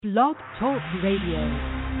Blog Talk Radio.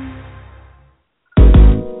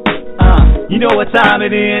 You know what time it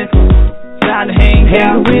is? Time to hang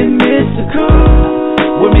out with Mr. Coop.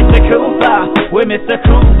 With Mr. Coop, with Mr.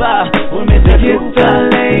 Coop, with Mr. Coop. Get the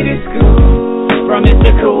latest scoop from Mr.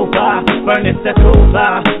 Coop, from Mr. Coop,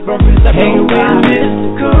 from Mr. Coop. Hang with Mr.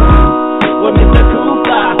 Coop, with Mr. Coop,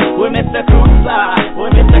 with Mr. Coop, with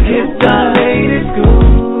Mr. Coop. Get the latest scoop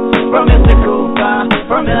from Mr. Coop,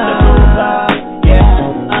 from Mr. Coop.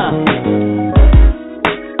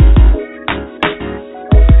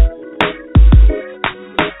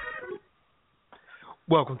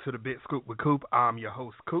 Welcome to the Big Scoop with Coop. I'm your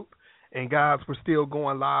host, Coop. And guys, we're still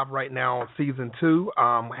going live right now on Season 2.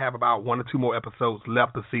 We have about 1 or 2 more episodes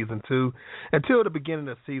left of Season 2 until the beginning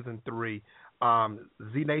of Season 3.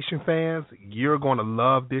 Z Nation fans, you're going to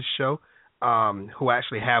love this show, who I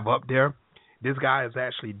actually have up there. This guy has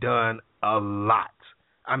actually done a lot.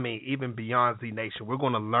 I mean, even beyond Z Nation. We're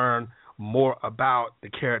going to learn more about the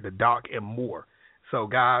character Doc and more. So,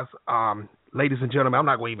 guys, ladies and gentlemen, I'm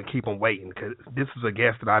not going to even keep them waiting because this is a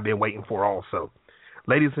guest that I've been waiting for also.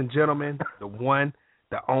 Ladies and gentlemen, the one,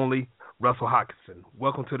 the only, Russell Hodgkinson.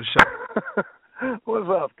 Welcome to the show. What's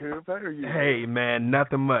up, Coop? How are you? Hey, man,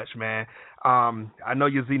 nothing much, man. I know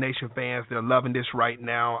your Z Nation fans, they're loving this right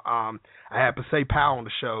now. I had to say Powell on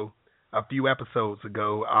the show a few episodes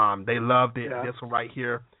ago. They loved it. Yeah. This one right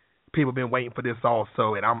here, people have been waiting for this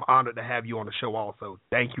also, and I'm honored to have you on the show also.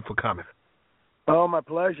 Thank you for coming. Oh, my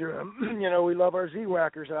pleasure. You know, we love our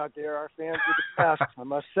Z-Whackers out there. Our fans are the best, I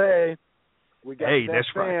must say. We got the best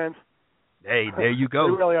fans. Right. Hey, there you go.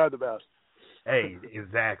 We really are the best. Hey,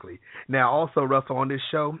 exactly. Now, also, Russell, on this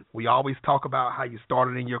show, we always talk about how you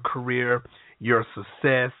started in your career, your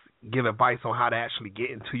success, give advice on how to actually get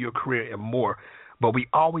into your career and more. But we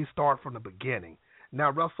always start from the beginning. Now,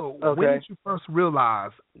 Russell, when did you first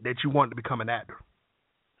realize that you wanted to become an actor?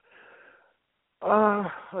 Oh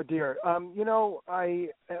dear. You know,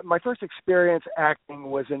 my first experience acting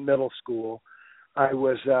was in middle school. I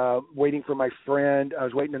was waiting for my friend. I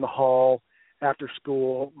was waiting in the hall after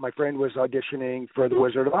school. My friend was auditioning for The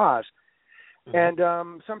Wizard of Oz. And so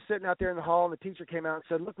I'm sitting out there in the hall, and the teacher came out and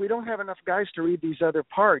said, "Look, we don't have enough guys to read these other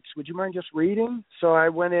parts. Would you mind just reading?" So I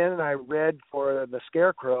went in and I read for the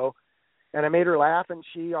Scarecrow, and I made her laugh, and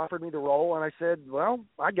she offered me the role. And I said, "Well,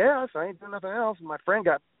 I guess. I ain't doing nothing else." And my friend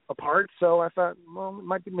got apart, so I thought, well,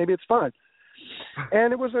 maybe it's fun.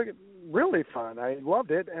 And it was really fun. I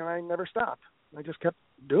loved it, and I never stopped. I just kept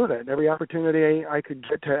doing it. Every opportunity I could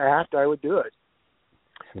get to act, I would do it.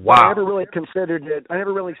 Wow. I never really considered it. I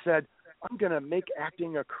never really said, I'm going to make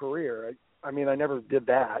acting a career. I mean, I never did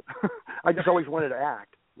that. I just always wanted to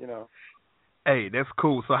act, you know. Hey, that's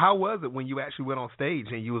cool. So how was it when you actually went on stage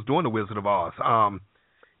and you was doing The Wizard of Oz?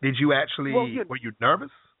 Did you actually, were you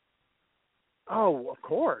nervous? Oh, of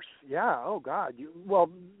course. Yeah. Oh, God.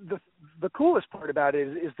 The coolest part about it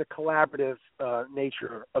is the collaborative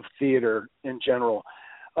nature of theater in general.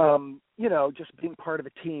 You know, just being part of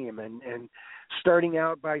a team and starting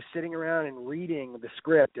out by sitting around and reading the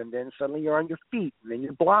script, and then suddenly you're on your feet, and then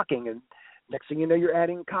you're blocking, and next thing you know, you're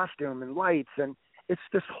adding costume and lights, and it's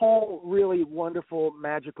this whole really wonderful,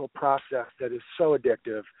 magical process that is so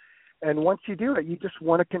addictive. And once you do it, you just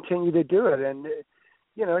want to continue to do it. And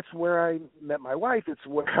you know, it's where I met my wife. It's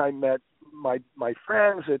where I met my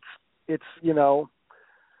friends. It's you know,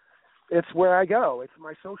 it's where I go. It's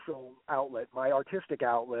my social outlet, my artistic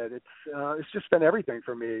outlet. It's just been everything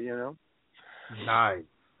for me, you know.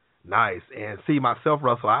 Nice. And see, myself,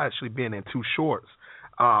 Russell, I actually been in 2 shorts,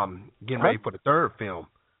 getting ready for the 3rd film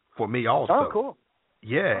for me also. Oh, cool.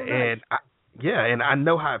 Yeah, oh, nice. and I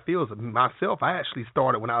know how it feels. Myself, I actually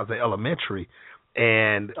started when I was in elementary,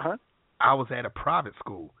 and I was at a private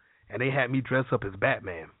school, and they had me dress up as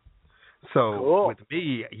Batman. So cool. With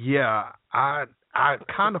me, yeah, I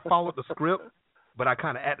kind of followed the script, but I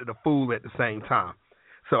kind of acted a fool at the same time.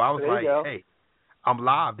 So I was hey, I'm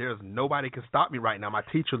live. There's nobody can stop me right now. My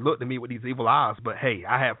teacher looked at me with these evil eyes, but hey,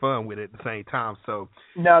 I had fun with it at the same time. So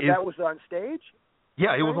now that was on stage?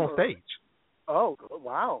 Yeah, it was on stage. Oh,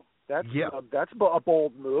 wow. That's a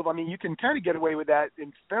bold move. I mean, you can kind of get away with that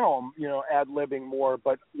in film, you know, ad-libbing more,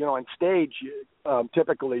 but, you know, on stage,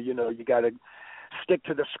 typically, you know, you got to stick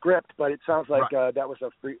to the script, but it sounds like that was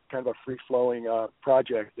a free-flowing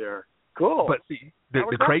project there. Cool. But see, the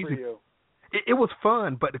crazy, it was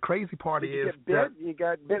fun, but the crazy part you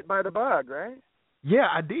got bit by the bug, right? Yeah,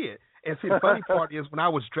 I did. And see, the funny part is when I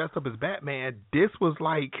was dressed up as Batman, this was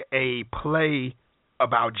like a play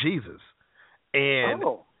about Jesus. And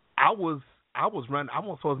I was running. I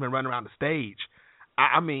was supposed to be running around the stage.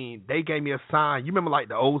 I mean, they gave me a sign. You remember like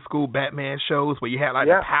the old school Batman shows where you had like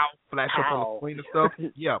Yeah. the POW flash up on the screen and stuff?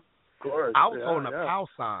 Yeah. Of course. I was yeah, on the yeah. POW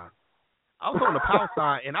sign. I was on the POW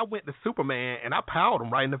sign, and I went to Superman, and I POW'd him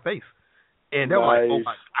right in the face. And they were like, oh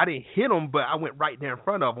my, I didn't hit him, but I went right there in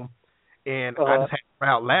front of him, and I just had the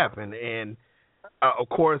crowd laughing. And, of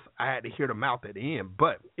course, I had to hear the mouth at the end,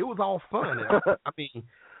 but it was all fun. And I mean,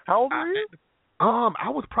 how old were you? I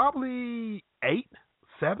was probably 8,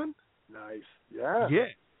 7. Nice. Yeah. Yeah.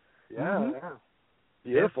 Yeah. Mm-hmm. Yeah.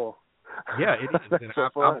 Beautiful. Yeah, it is. And so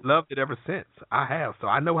I've loved it ever since. I have. So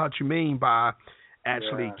I know what you mean by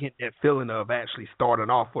actually getting that feeling of actually starting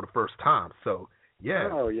off for the first time. So, yeah.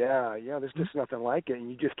 Oh, yeah. Yeah, there's just nothing like it,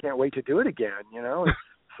 and you just can't wait to do it again, you know? It's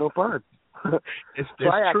so fun. It's so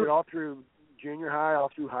I acted true. all through junior high, all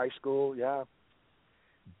through high school, yeah.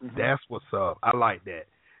 Mm-hmm. That's what's up. I like that.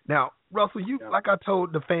 Now, Russell, you like I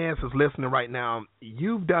told the fans who's listening right now,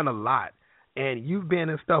 you've done a lot, and you've been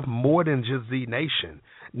in stuff more than just Z Nation.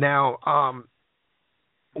 Now,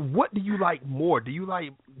 what do you like more? Do you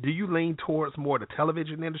lean towards more the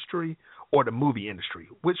television industry or the movie industry?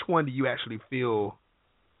 Which one do you actually feel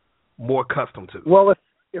more accustomed to? Well,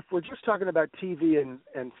 if we're just talking about TV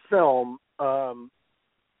and film, the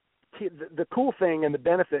cool thing and the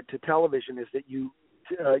benefit to television is that you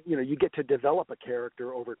get to develop a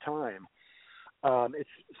character over time. It's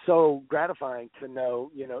so gratifying to know,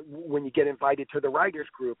 when you get invited to the writers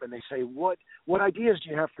group and they say, what ideas do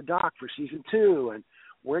you have for Doc for season 2? And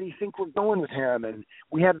where do you think we're going with him? And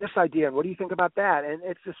we have this idea. And what do you think about that? And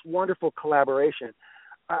it's this wonderful collaboration.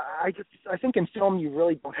 I think in film you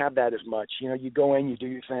really don't have that as much. You go in, you do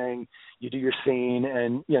your thing, you do your scene,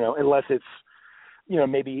 and unless it's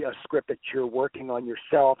maybe a script that you're working on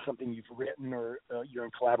yourself, something you've written, or you're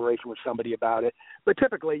in collaboration with somebody about it. But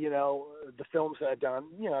typically, the films that I've done,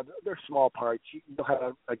 they're small parts. You'll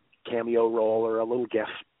have a cameo role or a little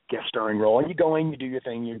guest starring role, and you go in, you do your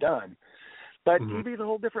thing, you're done. But TV is a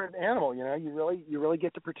whole different animal. You really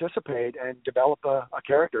get to participate and develop a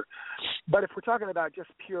character. But if we're talking about just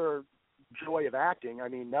pure joy of acting, I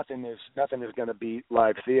mean, nothing is going to beat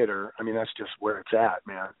live theater. I mean, that's just where it's at,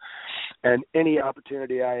 man. And any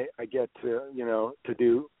opportunity I get to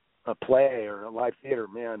do a play or a live theater,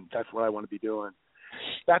 man, that's what I want to be doing.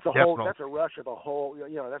 That's a rush of a whole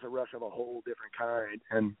different kind.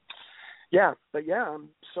 And I'm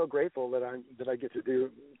so grateful that I get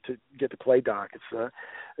to play Doc.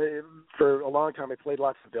 It's for a long time I played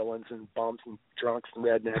lots of villains and bums and drunks and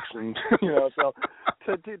rednecks, and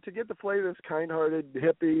so to get to play this kind-hearted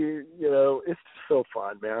hippie, it's so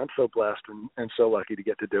fun, man. I'm so blessed and so lucky to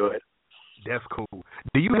get to do it. That's cool.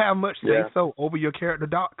 Do you have much say-so over your character,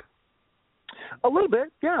 Doc? A little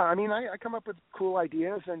bit, yeah. I mean, I come up with cool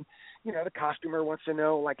ideas, and the costumer wants to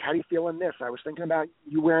know, like, how do you feel in this? I was thinking about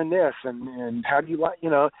you wearing this, and how do you like,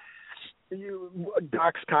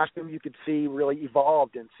 Doc's costume you could see really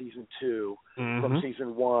evolved in season 2 from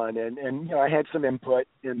season 1, and I had some input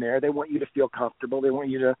in there. They want you to feel comfortable. They want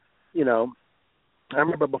you to, I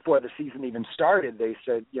remember before the season even started, they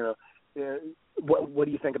said, what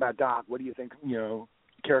do you think about Doc? What do you think,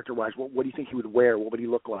 character-wise, what do you think he would wear? What would he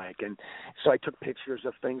look like? And so I took pictures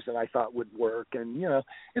of things that I thought would work, and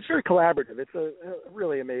it's very collaborative. It's a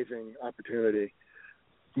really amazing opportunity.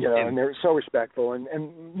 And they're so respectful, and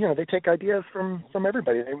they take ideas from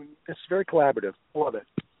everybody. It's very collaborative. I love it.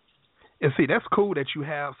 And see, that's cool that you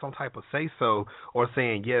have some type of say-so, or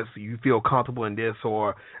saying, yes, you feel comfortable in this,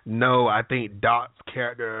 or no, I think Doc's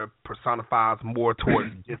character personifies more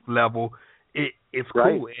towards this level. It's cool.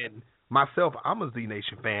 Right. And myself, I'm a Z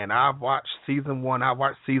Nation fan. I've watched season 1. I've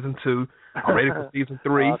watched season 2. I'm ready for season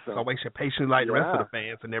 3. Awesome. So I wait patiently like the rest of the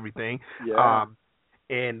fans and everything. Yeah.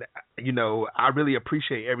 And, I really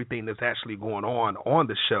appreciate everything that's actually going on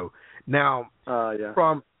the show. Now,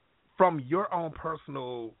 from your own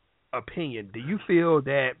personal opinion, do you feel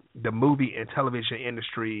that the movie and television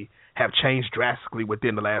industry have changed drastically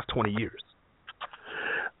within the last 20 years?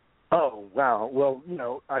 Oh, wow. Well,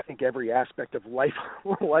 I think every aspect of life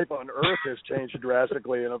on Earth has changed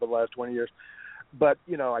drastically over the last 20 years. But,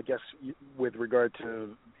 I guess with regard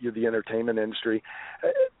to the entertainment industry,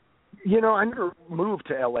 I never moved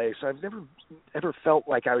to L.A., so I've never ever felt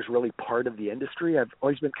like I was really part of the industry. I've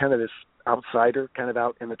always been kind of this outsider, kind of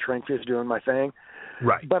out in the trenches doing my thing.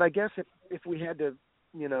 Right. But I guess if we had to,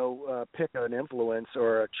 pick an influence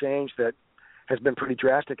or a change that has been pretty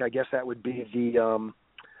drastic, I guess that would be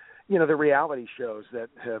the reality shows that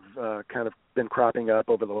have kind of been cropping up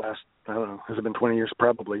over the last, I don't know, has it been 20 years?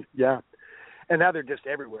 Probably, yeah. And now they're just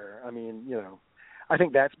everywhere. I mean, I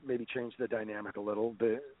think that's maybe changed the dynamic a little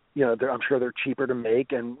bit. I'm sure they're cheaper to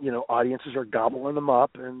make, and audiences are gobbling them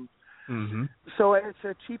up, and Mm-hmm. So it's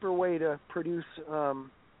a cheaper way to produce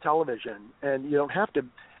television, and you don't have to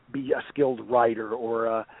be a skilled writer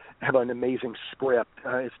or have an amazing script.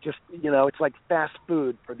 It's just, it's like fast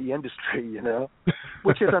food for the industry,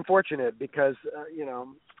 which is unfortunate because,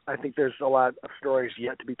 I think there's a lot of stories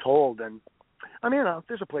yet to be told. And, I mean,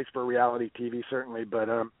 there's a place for reality TV, certainly, but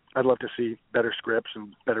I'd love to see better scripts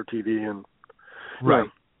and better TV and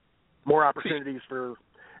more opportunities for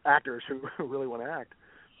actors who really want to act.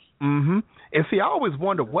 Mm-hmm. And see, I always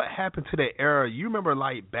wonder what happened to that era. You remember,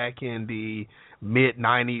 like, back in the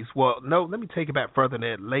mid-'90s? Well, no, let me take it back further than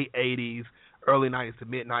that. Late '80s, early '90s to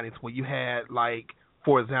mid-'90s, when you had, like,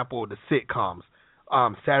 for example, the sitcoms,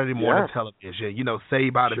 Saturday morning television,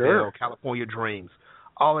 Saved by the Bell, California Dreams,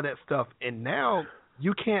 all of that stuff. And now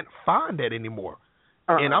you can't find that anymore.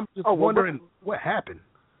 And I'm just wondering what happened.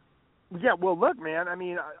 Yeah, well, look, man, I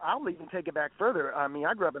mean, I'll even take it back further. I mean,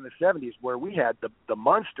 I grew up in the 70s where we had the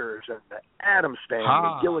Munsters and the Addams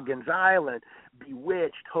Family, Gilligan's Island,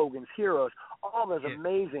 Bewitched, Hogan's Heroes, all those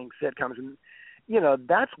amazing sitcoms. And,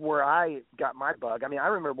 that's where I got my bug. I mean, I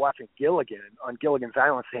remember watching Gilligan on Gilligan's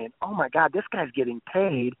Island saying, oh, my God, this guy's getting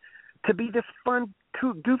paid to be this fun,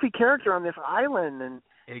 goofy character on this island and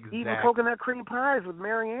eating coconut cream pies with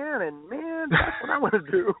Mary Ann. And, man, that's what I want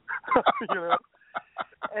to do,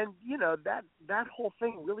 And, that whole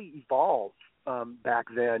thing really evolved back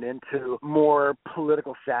then into more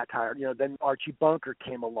political satire. Then Archie Bunker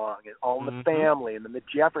came along and All in the Family and then the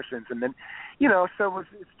Jeffersons. And then, so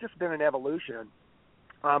it's just been an evolution.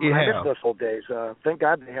 I miss those old days. Thank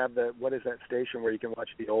God they have what is that station where you can watch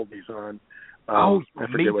the oldies on? I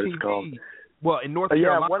forget what it's called. Well, in North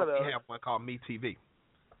Carolina, we have one called Me TV.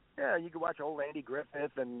 Yeah, you can watch old Andy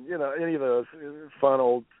Griffith and, any of those fun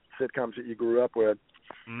old sitcoms that you grew up with.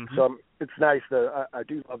 Mm-hmm. So it's nice that I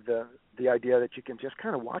do love the idea that you can just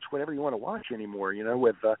kind of watch whatever you want to watch anymore,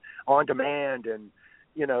 with on demand and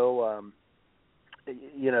the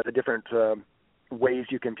different ways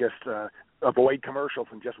you can just avoid commercials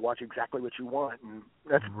and just watch exactly what you want, and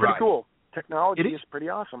that's pretty cool. Technology is pretty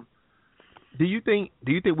awesome. Do you think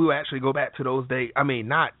we will actually go back to those days? I mean,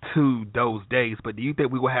 not to those days, but do you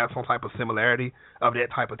think we will have some type of similarity of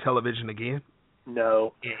that type of television again?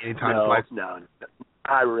 No. No.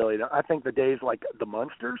 I really don't. I think the days like the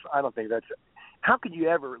Munsters, I don't think that's – how could you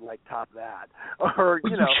ever, top that? Or,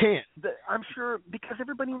 you can't. I'm sure because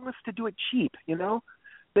everybody wants to do it cheap, They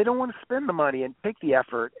don't want to spend the money and take the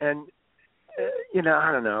effort. And,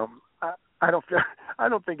 I don't know. I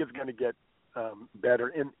don't think it's going to get better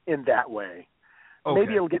in that way. Okay.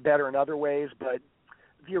 Maybe it'll get better in other ways, but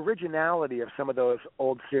the originality of some of those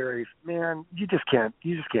old series, man, you just can't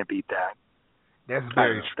beat that. That's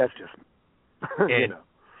very true. That's just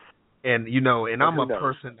and I'm a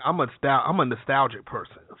person. I'm a nostalgic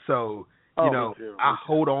person. So me too. I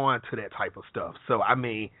hold on to that type of stuff. So I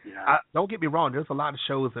mean, don't get me wrong. There's a lot of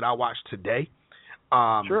shows that I watch today.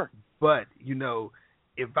 Sure. But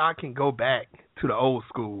if I can go back to the old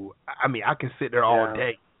school, I mean, I can sit there all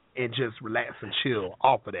day and just relax and chill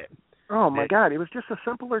off of that. Oh, my God. It was just a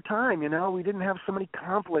simpler time, We didn't have so many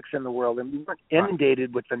conflicts in the world, and we weren't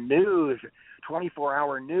inundated with the news,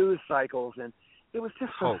 24-hour news cycles, and it was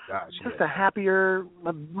just a happier,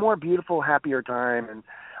 a more beautiful, happier time, and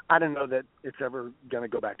I don't know that it's ever going to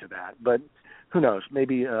go back to that, but who knows?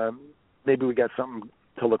 Maybe we got something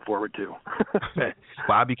to look forward to. Well,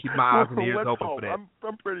 I'll be keeping my eyes and ears open for that.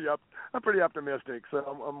 I'm pretty optimistic, so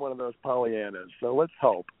I'm one of those Pollyannas, so let's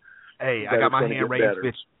hope. Hey, I got my hand raised,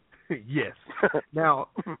 bitch. Yes. Now,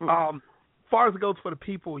 far as it goes for the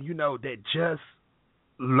people, that just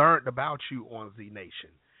learned about you on Z Nation,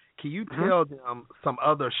 can you tell them some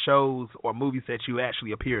other shows or movies that you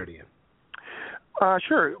actually appeared in?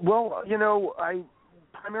 Sure. Well, I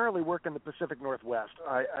primarily work in the Pacific Northwest.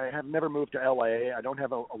 I have never moved to L.A. I don't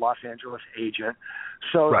have a Los Angeles agent,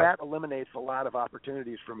 so that eliminates a lot of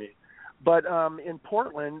opportunities for me. But in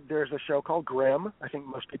Portland, there's a show called Grimm. I think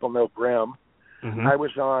most people know Grimm. Mm-hmm. I was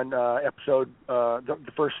on episode,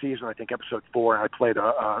 the first season, I think episode 4, and I played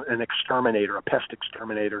an exterminator, a pest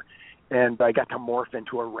exterminator, and I got to morph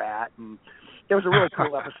into a rat, and it was a really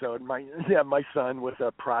cool episode. My son was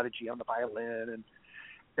a prodigy on the violin,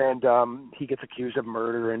 and he gets accused of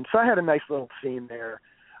murder, and so I had a nice little scene there.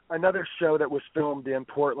 Another show that was filmed in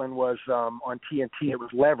Portland was on TNT. It was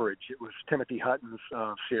Leverage. It was Timothy Hutton's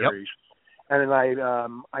series, and then I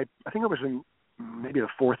think it was in maybe the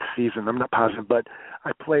 4th season, I'm not positive, but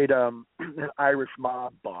I played an Irish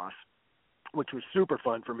mob boss, which was super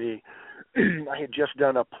fun for me. I had just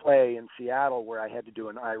done a play in Seattle where I had to do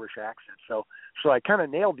an Irish accent, so I kind of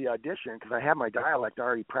nailed the audition because I had my dialect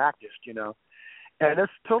already practiced, and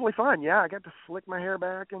it's totally fun. Yeah, I got to slick my hair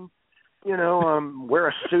back and wear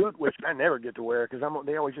a suit, which I never get to wear because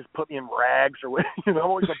they always just put me in rags or I'm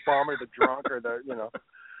always a bum or the drunk or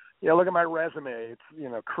look at my resume. It's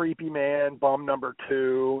creepy man, bum number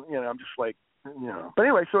 2. I'm just like, But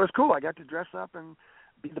anyway, so it was cool. I got to dress up and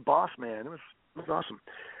be the boss man. It was awesome.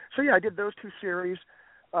 So yeah, I did those 2 series.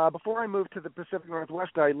 Before I moved to the Pacific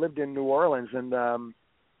Northwest, I lived in New Orleans, and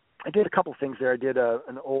I did a couple things there. I did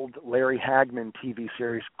an old Larry Hagman TV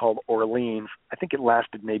series called Orleans. I think it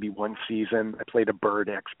lasted maybe 1 season. I played a bird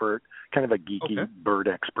expert, kind of a geeky bird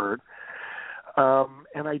expert.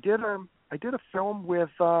 And I did a film with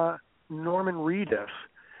Norman Reedus,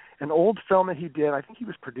 an old film that he did. I think he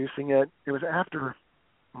was producing it. It was after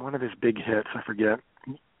one of his big hits. I forget.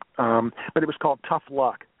 But it was called Tough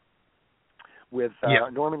Luck with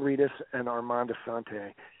Norman Reedus and Armand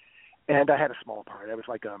Assante. And I had a small part. I was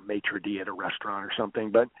like a maitre d' at a restaurant or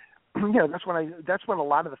something. But that's when a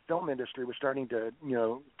lot of the film industry was starting to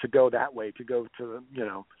to go that way, to go to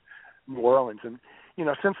New Orleans. And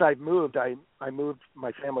since I've moved, I moved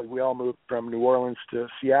my family. We all moved from New Orleans to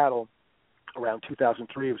Seattle around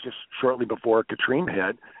 2003. It was just shortly before Katrina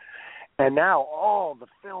hit. And now all the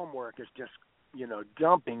film work is just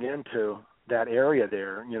dumping into that area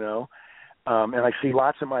there. And I see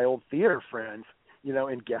lots of my old theater friends,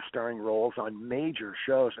 in guest starring roles on major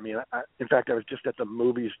shows. I mean, in fact, I was just at the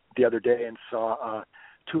movies the other day and saw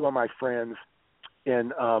 2 of my friends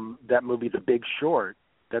in that movie, The Big Short,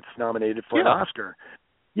 that's nominated for an Oscar.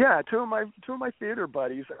 Yeah, two of my theater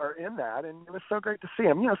buddies are in that, and it was so great to see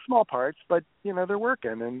them. Small parts, but they're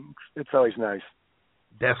working, and it's always nice.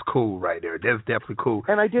 That's cool, right there. That's definitely cool.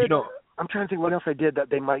 And I did. I'm trying to think what else I did that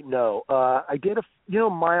they might know. I did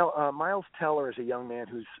Miles Teller is a young man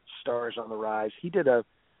whose stars on the rise. He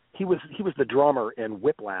was the drummer in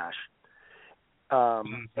Whiplash.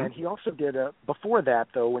 And he also did before that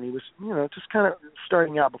though, when he was just kind of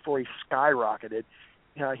starting out before he skyrocketed.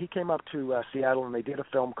 He came up to Seattle and they did a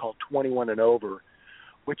film called 21 and Over,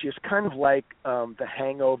 which is kind of like The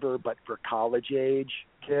Hangover but for college age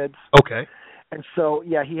kids. Okay. And so,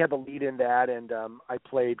 he had the lead in that, and I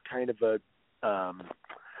played kind of I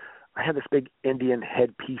had this big Indian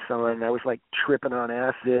headpiece on, and I was, like, tripping on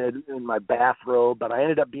acid in my bathrobe, but I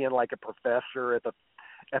ended up being, like, a professor at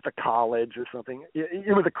the college or something.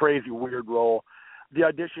 It was a crazy, weird role. The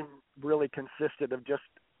audition really consisted of just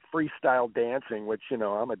freestyle dancing, which,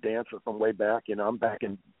 I'm a dancer from way back. I'm back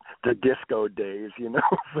in the disco days,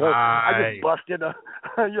 So I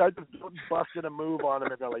just busted a move on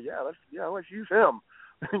him, and they're like, let's use him,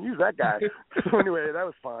 use that guy. So anyway, that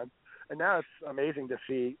was fun. And now it's amazing to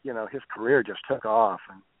see, his career just took off,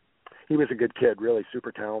 and he was a good kid, really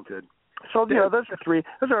super talented. So those are 3.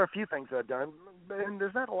 Those are a few things that I've done, and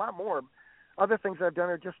there's not a lot more. Other things I've done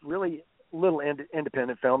are just really little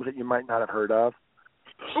independent films that you might not have heard of.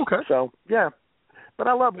 Okay. So but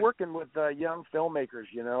I love working with young filmmakers,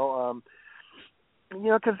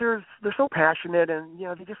 because they're so passionate, and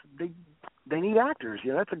they need actors.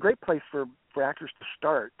 It's a great place for actors to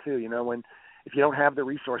start too. When if you don't have the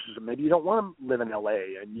resources, maybe you don't want to live in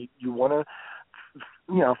L.A. and you want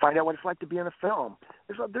to find out what it's like to be in a film.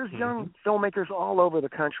 There's young filmmakers all over the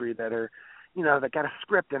country that are that got a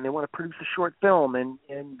script and they want to produce a short film, and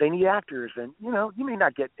they need actors, and you may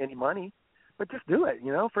not get any money, but just do it,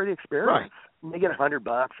 for the experience. Right. You may get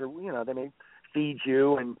 $100 or, they may feed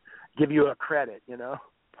you and give you a credit,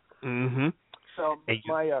 Mm-hmm. So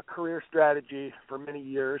my career strategy for many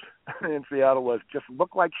years in Seattle was just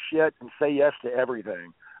look like shit and say yes to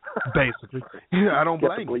everything. Basically. I don't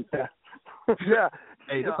blame you. Yeah.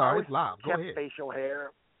 Hey, that's all right. It's live. Go ahead. Facial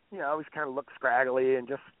hair. I always kind of look scraggly and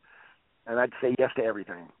I'd say yes to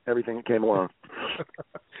everything that came along.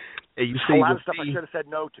 Hey, you see, a lot of stuff I should have said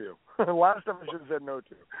no to. A lot of stuff I should have said no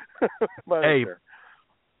to. But hey,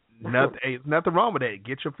 nothing wrong with that.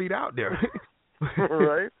 Get your feet out there.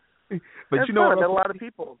 Right. But that's you know fun. what? A lot of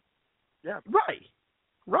people. Yeah.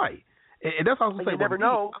 Right. And that's what I was saying. You never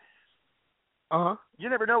know. You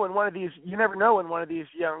never know when one of these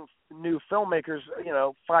young new filmmakers,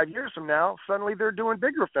 5 years from now, suddenly they're doing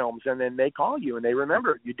bigger films, and then they call you and they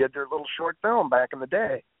remember you did their little short film back in the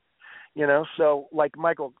day. So like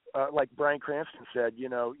Bryan Cranston said,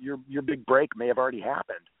 your big break may have already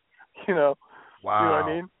happened. Wow. You know what I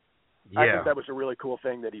mean? Yeah. I think that was a really cool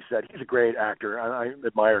thing that he said. He's a great actor. I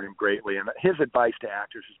admired him greatly, and his advice to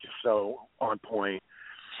actors is just so on point.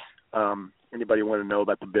 Anybody want to know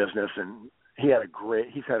about the business? And he's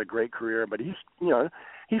had a great career, but he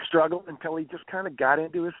struggled until he just kind of got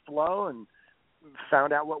into his flow and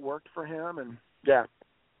found out what worked for him. And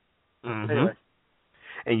Mm-hmm. Anyway.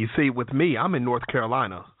 And you see, with me, I'm in North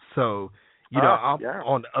Carolina, so I'm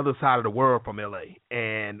on the other side of the world from LA,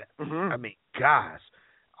 and I mean, gosh,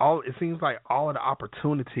 it seems like all of the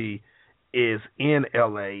opportunity is in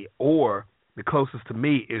LA, or the closest to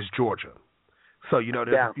me is Georgia. So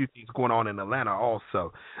there's a few things going on in Atlanta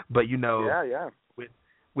also, but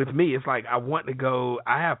with me, it's like I want to go.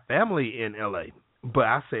 I have family in LA, but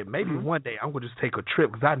I said maybe one day I'm gonna just take a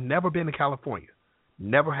trip because I've never been to California,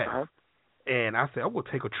 never have. And I said, I will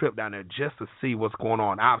take a trip down there just to see what's going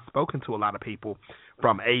on. I've spoken to a lot of people,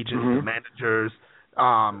 from agents to managers,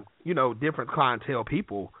 different clientele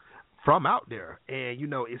people from out there. And,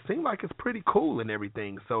 it seemed like it's pretty cool and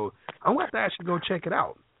everything. So I'm going to have to actually go check it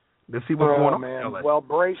out to see what's going on. Man. Well,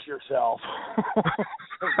 brace yourself.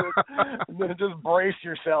 Just brace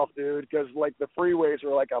yourself, dude, because, the freeways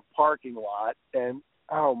are like a parking lot. And,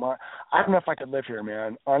 I don't know if I could live here,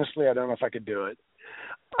 man. Honestly, I don't know if I could do it.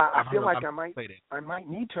 I feel like I might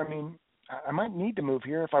need to. I mean, I might need to move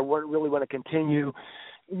here if I really want to continue,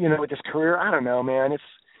 with this career. I don't know, man.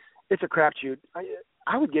 It's a crapshoot.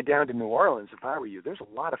 I would get down to New Orleans if I were you. There's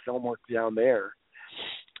a lot of film work down there.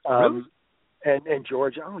 Really? And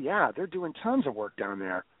Georgia. Oh yeah, they're doing tons of work down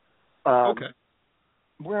there. Okay.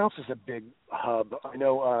 Where else is a big hub? I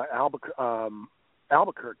know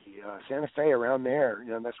Albuquerque, Santa Fe, around there.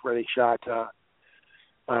 That's where they shot.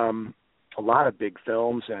 A lot of big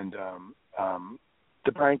films, and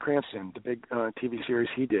the Bryan Cranston, the big TV series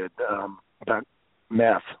he did about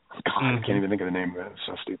meth. God, I can't even think of the name of it. It's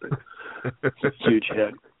so stupid. Huge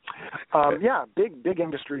hit. Big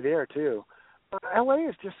industry there too. LA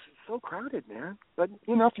is just so crowded, man. But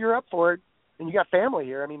if you're up for it and you got family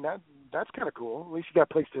here, I mean that's kind of cool. At least you got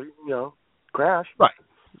a place to crash.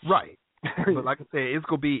 Right. But like I said, it's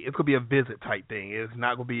gonna be a visit type thing. It's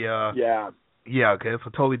not gonna be Yeah, okay, it's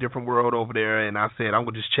a totally different world over there, and I said I'm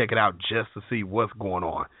going to just check it out just to see what's going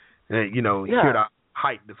on, and, hear the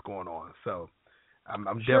hype that's going on. So I'm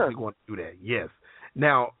definitely going to do that, yes.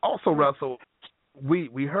 Now, also, Russell,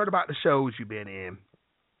 we heard about the shows you've been in,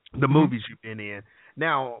 the movies you've been in.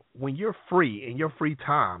 Now, when you're free, in your free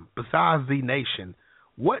time, besides Z Nation,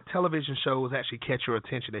 what television shows actually catch your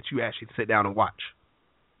attention that you actually sit down and watch?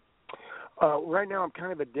 Right now I'm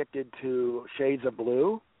kind of addicted to Shades of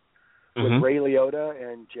Blue. With Ray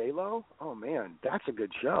Liotta and J-Lo. Oh, man, that's a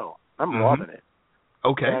good show. I'm loving it.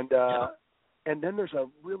 Okay. And then there's a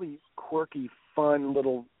really quirky, fun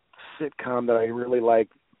little sitcom that I really like,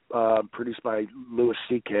 produced by Louis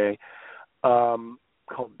C.K.,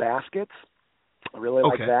 called Baskets. I really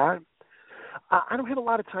like that. I don't have a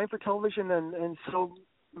lot of time for television, and so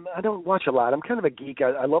I don't watch a lot. I'm kind of a geek.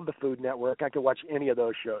 I love the Food Network. I could watch any of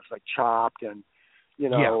those shows, like Chopped and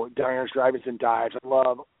Diners, Drive-Ins, and Dives. I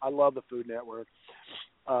love the Food Network.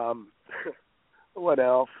 What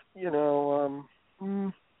else?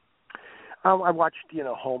 I watched,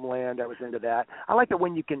 Homeland. I was into that. I like it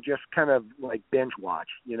when you can just kind of binge watch.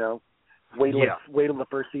 Wait till the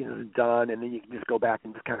first season is done, and then you can just go back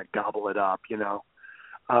and just kind of gobble it up.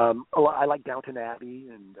 I like Downton Abbey,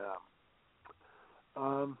 and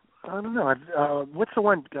I don't know. What's the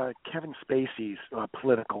one? Kevin Spacey's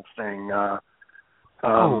political thing.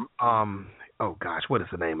 Oh gosh, what is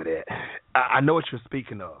the name of that? I know what you're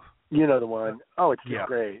speaking of. You know the one. Oh, it's just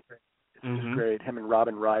great. It's just great. Him and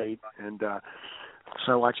Robin Wright, and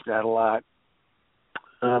so I watched that a lot.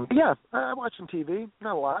 I watch some TV,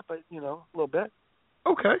 not a lot, but a little bit.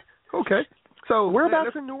 Okay. So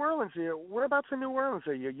whereabouts in New Orleans are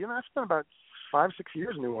you? I spent about 5-6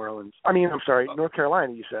 years in New Orleans. I mean, I'm sorry, North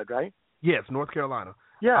Carolina. You said, right? Yes, North Carolina.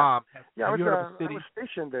 Yeah. I was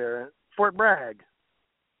stationed there, Fort Bragg.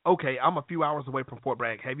 Okay, I'm a few hours away from Fort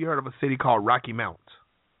Bragg. Have you heard of a city called Rocky Mount?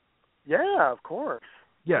 Yeah, of course.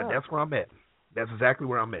 Yeah, that's where I'm at. That's exactly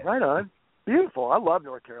where I'm at. Right on. Beautiful. I love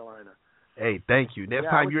North Carolina. Hey, thank you. Next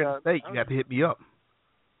time you're in the state, you have to hit me up.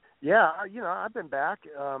 Yeah, I've been back.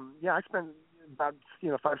 I spent about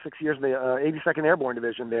 5-6 years in the 82nd Airborne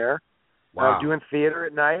Division there. Wow. Doing theater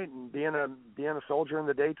at night and being a soldier in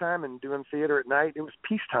the daytime and doing theater at night. It was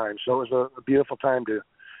peacetime, so it was a beautiful time to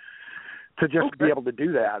just be able to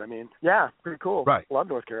do that. I mean, pretty cool. Right. Love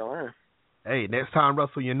North Carolina. Hey, next time,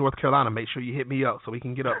 Russell, you're in North Carolina, make sure you hit me up so we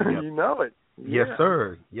can get up together. You know it. Yes,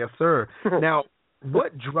 sir. Yes, sir. Now,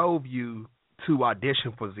 what drove you to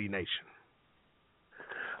audition for Z Nation?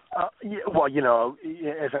 Well,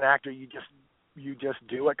 as an actor, you just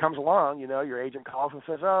do what comes along. Your agent calls and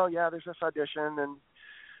says, "Oh, yeah, there's this audition and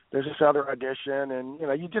there's this other audition," and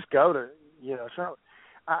you just go to. So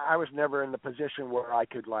I was never in the position where I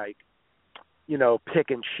could pick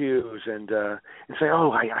and choose and say,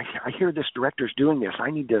 "Oh, I hear this director's doing this.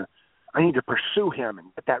 I need to pursue him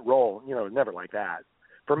and get that role." Never like that.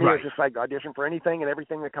 For me, It's just audition for anything and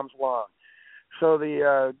everything that comes along. So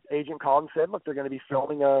the agent called and said, look, they're going to be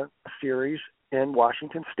filming a series in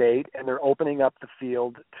Washington State, and they're opening up the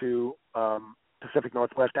field to Pacific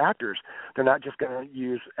Northwest actors. They're not just going to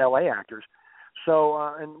use L.A. actors. So,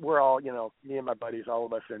 and we're all, me and my buddies, all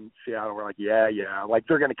of us in Seattle, we're like, yeah. Like,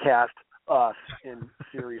 they're going to cast us in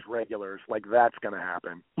series regulars. Like, that's going to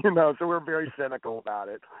happen. So we're very cynical about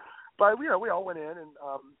it. But, we all went in, and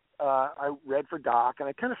I read for Doc, and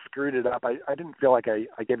I kind of screwed it up. I didn't feel like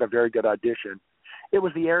I gave a very good audition. It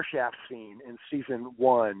was the air shaft scene in season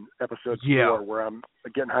 1, episode 4, where I'm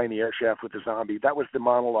getting high in the air shaft with the zombie. That was the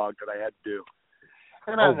monologue that I had to do.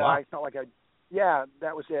 And I don't know, I felt like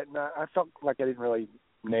that was it. And I felt like I didn't really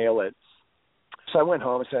nail it. So I went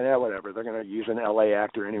home and said, whatever. They're going to use an L.A.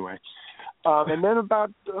 actor anyway. And then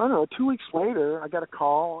about, 2 weeks later, I got a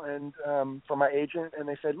call and from my agent, and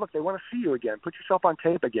they said, look, they want to see you again. Put yourself on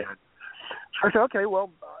tape again. So I said, okay,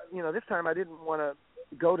 well, this time I didn't want to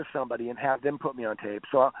go to somebody and have them put me on tape.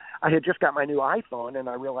 So I had just got my new iPhone, and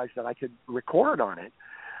I realized that I could record on it.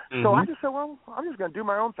 Mm-hmm. So I just said, well, I'm just going to do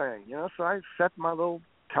my own thing, So I set my little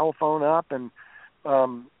telephone up, and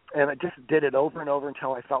I just did it over and over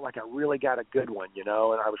until I felt like I really got a good one, and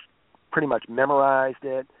I was pretty much memorized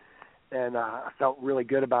it, and I felt really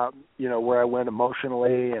good about, where I went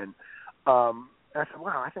emotionally, and I said,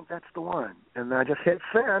 wow, I think that's the one. And then I just hit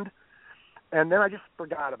send, and then I just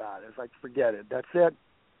forgot about it. It's like, forget it. That's it.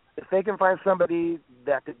 If they can find somebody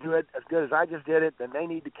that could do it as good as I just did it, then they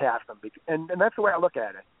need to cast them. And that's the way I look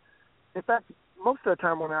at it. In fact, most of the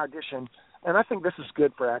time when I audition, and I think this is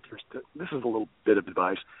good for actors, this is a little bit of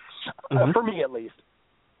advice, for me at least,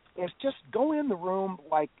 is just go in the room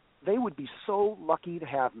like they would be so lucky to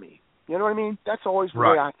have me. You know what I mean? That's always the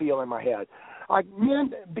way I feel in my head. Like,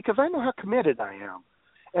 man, because I know how committed I am,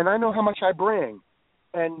 and I know how much I bring.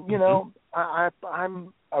 And,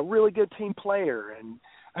 I'm a really good team player, and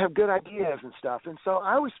I have good ideas and stuff. And so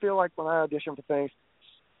I always feel like when I audition for things,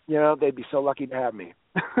 they'd be so lucky to have me.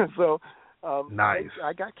 So nice.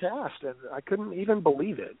 I got cast, and I couldn't even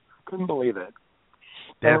believe it. And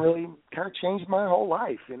it really kind of changed my whole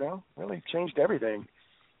life, really changed everything.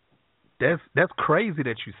 That's crazy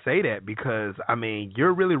that you say that because,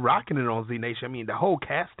 you're really rocking it on Z Nation. The whole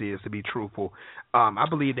cast is, to be truthful. I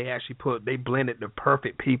believe they blended the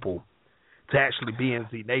perfect people to actually be in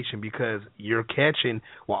Z Nation because you're catching,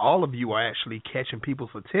 all of you are actually catching people's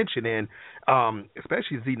attention, and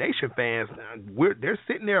especially Z Nation fans, they're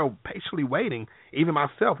sitting there patiently waiting. Even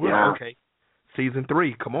myself, we're like, okay, season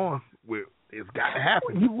 3, come on, it's got to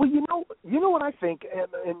happen. Well, you know what I think,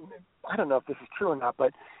 and I don't know if this is true or not,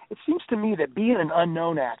 but it seems to me that being an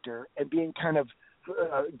unknown actor and being kind of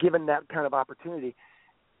given that kind of opportunity,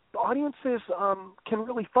 the audiences can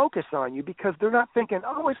really focus on you because they're not thinking,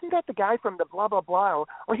 oh, isn't that the guy from the blah, blah, blah,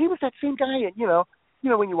 or he was that same guy, and,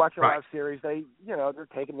 when you watch a live series, they're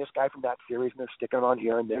taking this guy from that series and they're sticking him on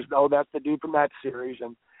here, and that's the dude from that series,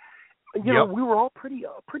 and we were all pretty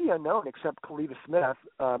unknown except Kalita Smith,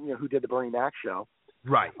 who did the Bernie Mac show.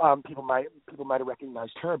 Right. People might have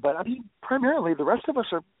recognized her, but primarily the rest of us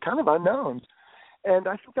are kind of unknowns, and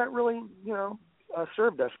I think that really,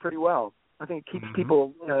 served us pretty well. I think it keeps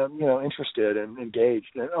people, interested and engaged.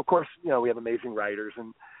 And of course, we have amazing writers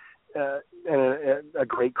and a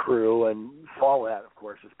great crew, and all that, of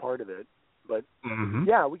course, is part of it. But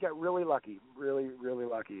we got really lucky, really, really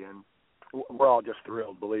lucky, and we're all just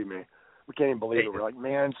thrilled. Believe me. We can't even believe it. We're like,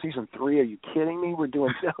 man, season 3, are you kidding me? We're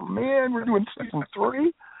doing season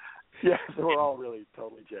 3? Yeah, so we're all really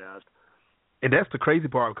totally jazzed. And that's the crazy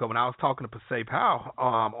part, because when I was talking to Pasay Powell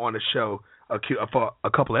on the show for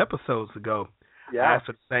a couple of episodes ago, I asked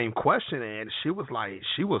her the same question, and she was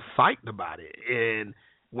psyched about it. And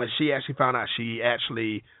when she actually found out she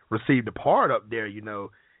actually received a part up there, it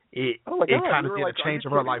kind of did a change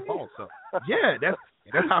of her life also. Yeah,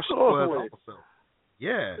 that's how she was also.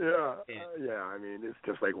 Yeah. It's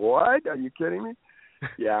just like, what? Are you kidding me?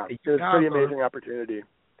 Yeah, it's a pretty amazing opportunity.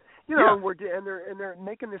 They're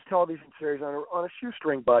making this television series on a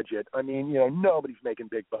shoestring budget. Nobody's making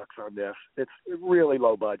big bucks on this. It's really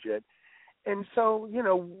low budget, and so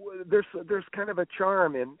there's kind of a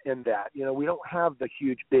charm in that. We don't have the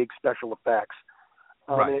huge big special effects.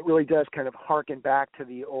 And it really does kind of harken back to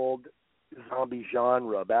the old zombie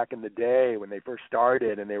genre back in the day when they first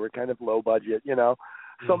started, and they were kind of low budget,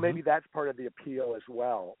 So maybe that's part of the appeal as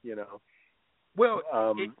well, Well,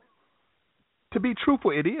 to be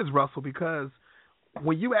truthful, it is, Russell, because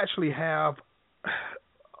when you actually have,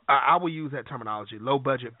 I will use that terminology, low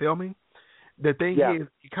budget filming, the thing is,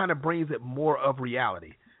 it kind of brings it more of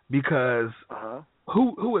reality because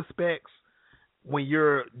who expects when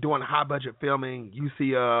you're doing high budget filming, you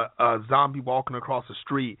see a zombie walking across the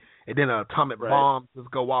street, and then an atomic bomb just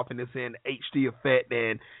go off, and it's in HD effect,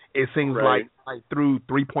 and it seems like threw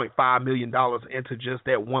 $3.5 million into just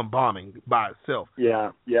that one bombing by itself.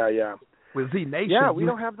 Yeah. With Z Nation, we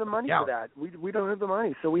don't have the money for that. We don't have the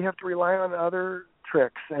money, so we have to rely on other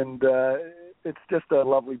tricks, and it's just a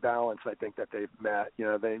lovely balance, I think, that they've met.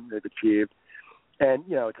 They've achieved. And,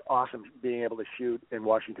 it's awesome being able to shoot in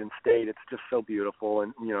Washington State. It's just so beautiful.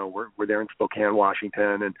 And, we're there in Spokane,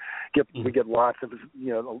 Washington, and we get lots of,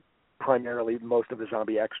 primarily most of the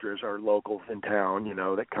zombie extras are locals in town,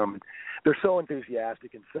 that come. They're so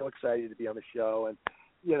enthusiastic and so excited to be on the show. And,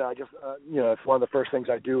 I just, it's one of the first things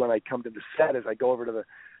I do when I come to the set is I go over to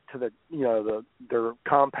their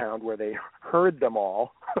compound where they herd them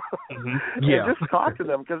all and just talk to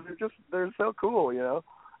them because they're so cool,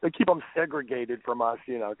 They keep them segregated from us,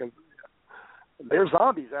 because they're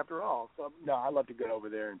zombies after all. So, no, I love to go over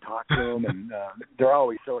there and talk to them, and they're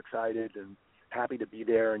always so excited and happy to be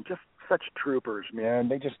there, and just such troopers, man.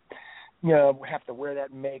 They just, have to wear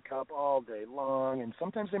that makeup all day long, and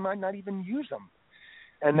sometimes they might not even use them,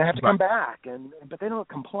 and they have to come back, but they don't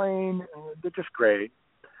complain. They're just great.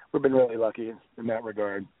 We've been really lucky in that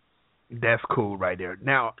regard. That's cool right there.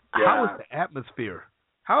 Now, how is the atmosphere?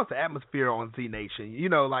 How's the atmosphere on Z Nation?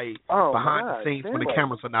 Behind the scenes when the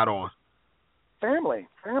cameras are not on. Family,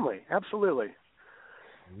 absolutely.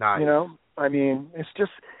 Nice. It's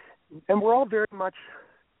just, and we're all very much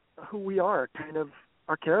who we are, kind of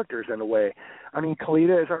our characters in a way.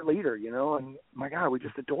 Kalita is our leader, and my God, we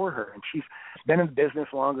just adore her. And she's been in the business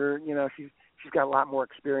longer, she's got a lot more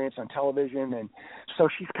experience on television, and so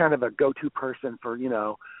she's kind of a go-to person for,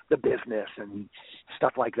 the business and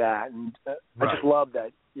stuff like that. And I just love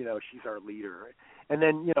that, she's our leader. And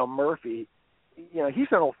then, Murphy, he's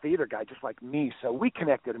an old theater guy just like me, so we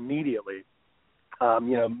connected immediately,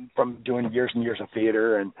 from doing years and years of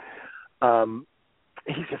theater. And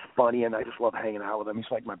he's just funny, and I just love hanging out with him.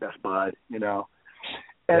 He's like my best bud, And then,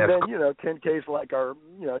 10K's like our,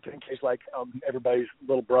 10K's like everybody's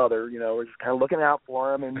little brother, we're just kind of looking out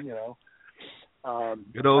for him. And,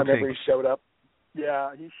 good old I remember he showed up.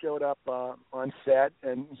 Yeah, he showed up on set,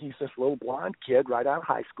 and he's this little blonde kid right out of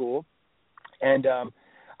high school. And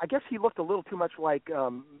I guess he looked a little too much like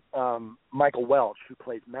Michael Welch, who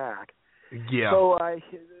played Mac. Yeah.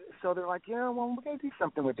 So they're like, we're going to do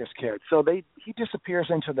something with this kid. So he disappears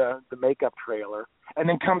into the makeup trailer and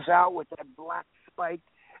then comes out with that black spiked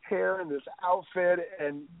hair and this outfit,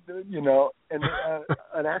 and,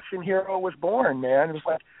 an action hero was born, man.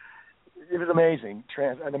 It was amazing,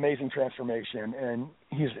 an amazing transformation, and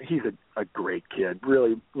he's a great kid.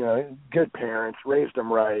 Really, good parents, raised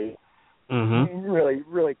him right. Mm-hmm. Really,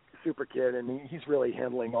 really super kid, and he's really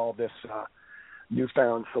handling all this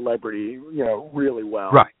newfound celebrity, really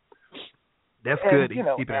well. Right. That's and, good.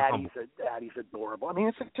 Keeping it humble. Addie's adorable.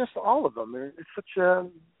 It's just all of them. It's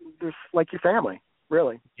there's like your family,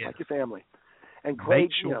 really, like your family, and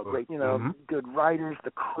great, great, good writers.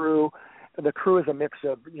 The crew. The crew is a mix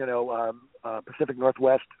of, Pacific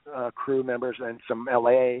Northwest crew members and some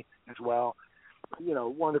LA as well.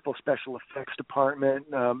 Wonderful special effects department,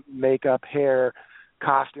 makeup, hair,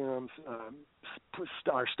 costumes.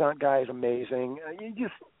 Our stunt guy is amazing.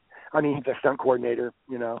 The stunt coordinator,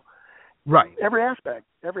 Right. Every aspect.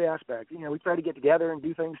 We try to get together and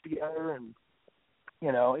do things together, and,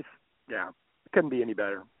 it couldn't be any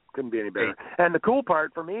better. Hey. And the cool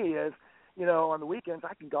part for me is, on the weekends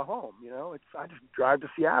I can go home. I just drive to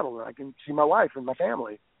Seattle and I can see my wife and my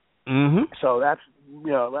family. Mm-hmm. So that's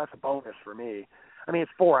a bonus for me.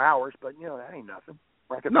 It's 4 hours, but that ain't nothing.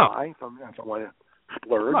 I could fly if I want to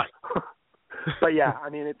splurge. Right. But yeah,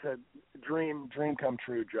 it's a dream come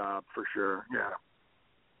true job for sure.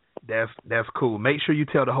 Yeah. That's cool. Make sure you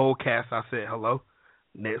tell the whole cast I said hello.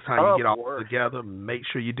 Next time you get all together, make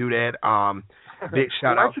sure you do that. Big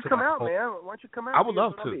shout out. Why don't you come out, man? Why don't you come out? I would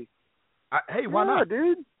love to. Hey, why not,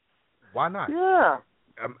 dude? Why not? Yeah.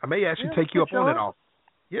 I may actually take you up on it all.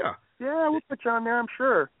 Yeah. Yeah, we'll put you on there, I'm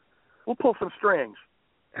sure. We'll pull some strings.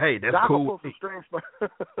 Hey, that's Doc cool. Will pull some strings.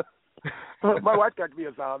 My wife got to be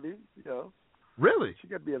a zombie, Really? She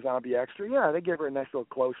got to be a zombie extra. Yeah, they gave her a nice little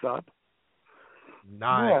close-up.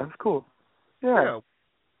 Nice. Yeah, it's cool. Yeah.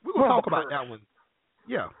 We're going to talk about that one.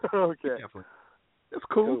 Yeah. Okay. Definitely. That's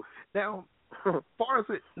cool. Now, far as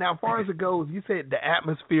it goes, you said the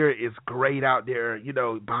atmosphere is great out there,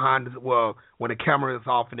 behind when the camera is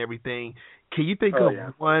off and everything. Can you think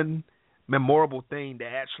of one memorable thing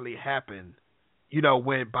that actually happened,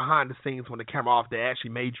 when behind the scenes, when the camera off, that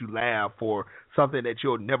actually made you laugh, or something that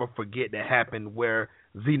you'll never forget that happened, where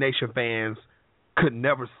Z Nation fans could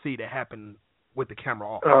never see that happen with the camera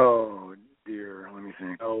off? Oh dear, let me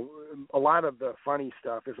think. Oh, a lot of the funny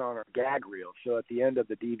stuff is on our gag reel. So at the end of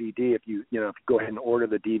the DVD, if you go ahead and order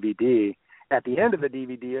the DVD, at the end of the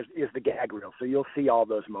DVD is the gag reel. So you'll see all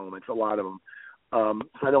those moments, a lot of them.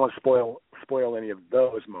 So I don't want to spoil any of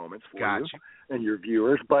those moments for you and your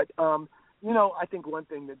viewers. But I think one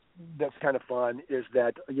thing that's kind of fun is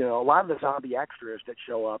that a lot of the zombie extras that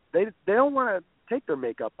show up, they don't want to take their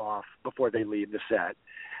makeup off before they leave the set.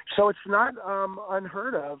 So it's not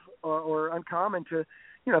unheard of or uncommon to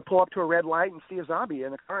pull up to a red light and see a zombie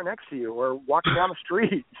in a car next to you, or walking down the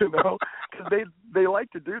street, because they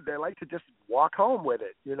like to just walk home with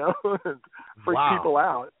it, freak people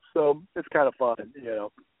out. So it's kind of fun,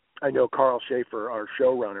 I know Carl Schaefer, our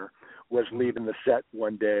showrunner, was leaving the set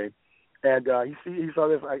one day, and he saw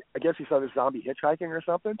this. I guess he saw this zombie hitchhiking or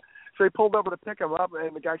something. So he pulled over to pick him up,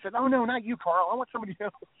 and the guy said, "Oh no, not you, Carl. I want somebody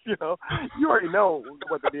else." You already know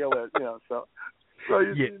what the deal is, So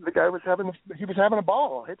the guy was having a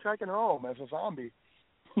ball hitchhiking home as a zombie,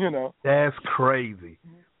 That's crazy.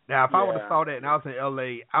 Now, if I would have saw that and I was in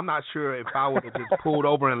L.A., I'm not sure if I would have just pulled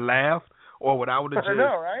over and laughed, or would I would have just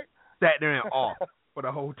sat there and off for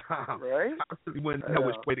the whole time. Right? I really wouldn't know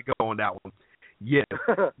which way to go on that one. Yes.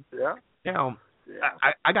 Yeah. Now,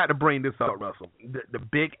 I got to bring this up, Russell. The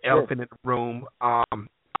big elephant in the room. I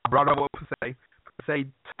brought up what Say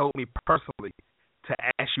told me personally to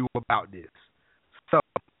ask you about this. So,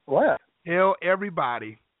 what? Tell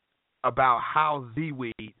everybody about how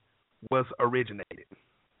Z-Weed was originated.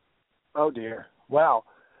 Oh, dear. Well,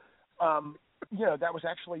 that was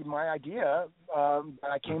actually my idea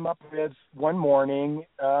that I came up with one morning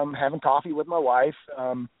having coffee with my wife.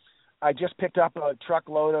 I just picked up a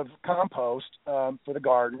truckload of compost for the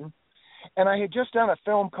garden, and I had just done a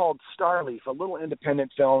film called Starleaf, a little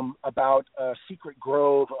independent film about a secret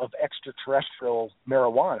grove of extraterrestrial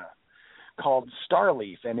marijuana called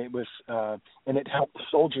Starleaf, and it was and it helped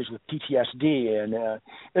soldiers with PTSD, and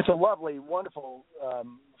it's a lovely, wonderful,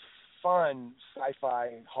 fun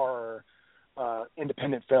sci-fi horror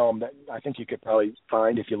independent film that I think you could probably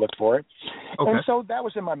find if you look for it. Okay. And so that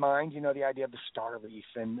was in my mind, the idea of the Starleaf,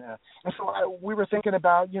 and so we were thinking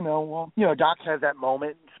about, Doc has that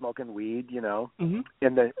moment smoking weed, in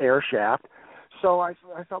the air shaft. So I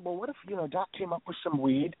thought, well, what if Doc came up with some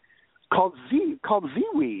weed called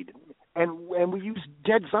Z-weed, and we use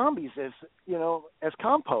dead zombies as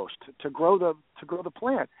compost to grow the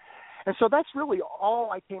plant. And so that's really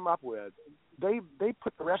all I came up with. They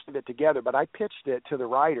put the rest of it together, but I pitched it to the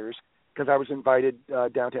writers because I was invited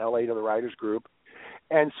down to L.A. to the writers group.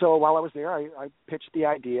 And so while I was there, I pitched the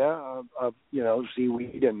idea of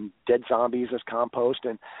Z-weed and dead zombies as compost,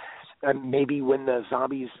 and maybe when the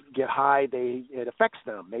zombies get high, it affects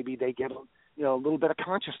them. Maybe they get a little bit of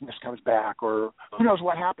consciousness comes back, or who knows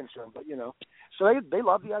what happens to them. But so they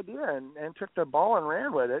loved the idea and took the ball and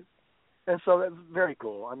ran with it. And so that's very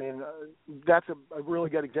cool. I mean, that's a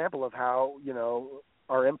really good example of how,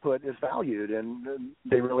 our input is valued, and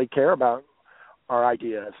they really care about our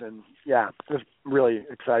ideas. And, it's really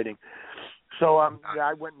exciting. So,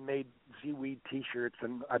 I went and made Z-Weed T-shirts,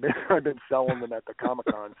 and I've been selling them at the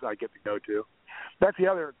Comic-Cons I get to go to. That's the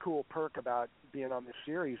other cool perk about being on this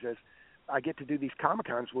series is I get to do these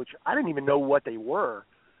Comic-Cons, which I didn't even know what they were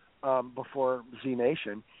before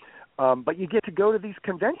Z-Nation. But you get to go to these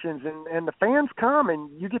conventions, and the fans come, and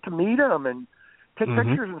you get to meet them and take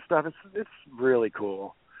pictures and stuff. It's really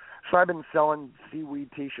cool. So I've been selling Z-Weed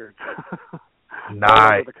T-shirts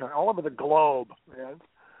nice. all over the globe, man.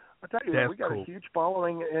 I tell you, we got cool. a huge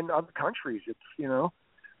following in other countries. It's a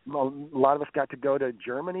lot of us got to go to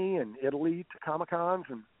Germany and Italy to Comic-Cons,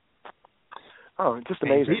 and it's just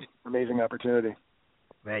amazing opportunity.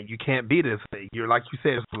 Man, you can't beat it. You're like you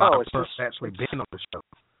said, there's a lot of us actually been on the show.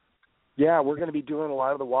 Yeah, we're going to be doing a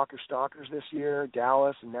lot of the Walker Stalkers this year,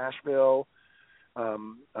 Dallas and Nashville,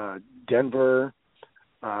 Denver.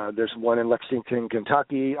 There's one in Lexington,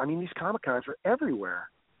 Kentucky. I mean, these Comic-Cons are everywhere.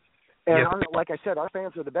 And like I said, our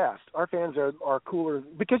fans are the best. Our fans are cooler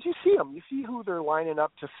because you see them. You see who they're lining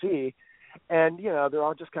up to see. And, they're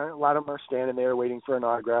all just a lot of them are standing there waiting for an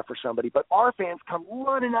autograph or somebody. But our fans come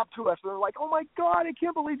running up to us. They're like, oh, my God, I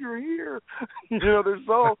can't believe you're here. They're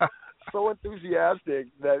so enthusiastic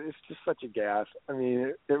that it's just such a gas. I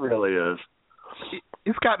mean, it really is.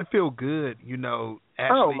 It's got to feel good,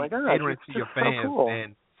 actually catering to your fans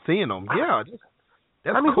and seeing them. Yeah,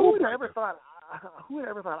 that's cool. Who would ever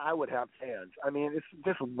thought I would have fans? I mean, it's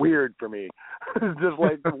just weird for me. It's just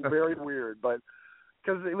very weird, but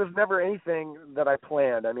because it was never anything that I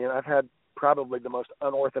planned. I mean, I've had probably the most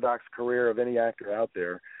unorthodox career of any actor out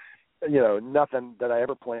there. Nothing that I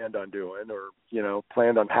ever planned on doing or,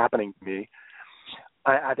 planned on happening to me.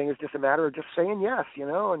 I think it's just a matter of just saying yes,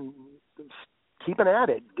 and keeping at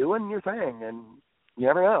it, doing your thing, and you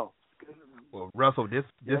never know. Well, Russell, this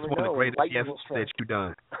one of the greatest yeses that you've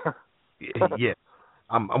done. Yeah.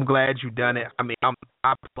 I'm glad you done it. I mean, I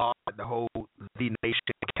applaud the whole Z Nation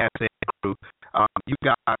Casting crew. You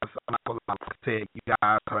guys, I'm not gonna lie, like I said, you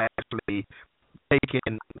guys are actually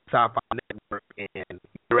taking Sci-Fi Network and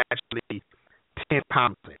you're actually 10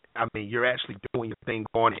 pounds it. I mean, you're actually doing your thing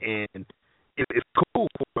on it, and it's cool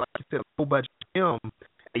for, like you said, a full budget film,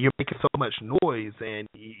 and you're making so much noise, and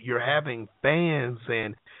you're having fans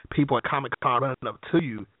and people at Comic-Con running up to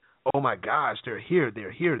you. Oh my gosh, they're here.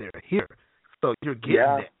 So you're getting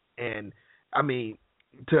that. And, I mean,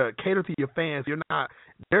 to cater to your fans,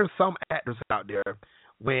 there's some actors out there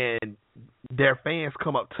when their fans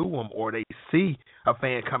come up to them or they see a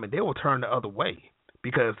fan coming, they will turn the other way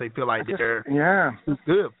because they feel like they're too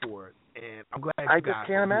good for it. And I'm glad I just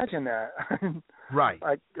can't imagine that. Right.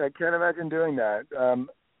 I can't imagine doing that.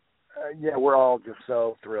 We're all just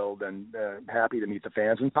so thrilled and happy to meet the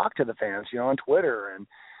fans and talk to the fans, on Twitter. And,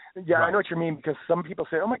 right. I know what you mean, because some people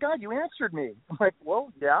say, oh, my God, you answered me. I'm like,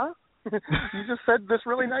 well, yeah. You just said this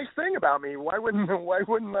really nice thing about me. Why wouldn't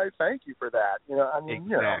I thank you for that?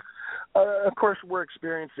 Exactly. Of course, we're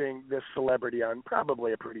experiencing this celebrity on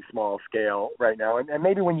probably a pretty small scale right now, and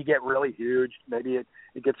maybe when you get really huge, maybe it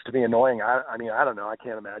gets to be annoying. I mean, I don't know. I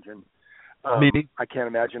can't imagine. I can't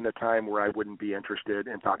imagine the time where I wouldn't be interested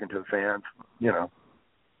in talking to the fans.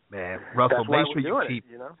 Man, Russell, that's make why sure you keep.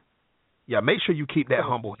 Yeah, make sure you keep that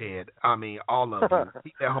humble head. I mean, all of you.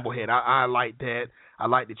 Keep that humble head. I like that. I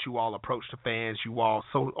like that you all approach the fans. You all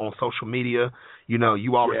on social media. You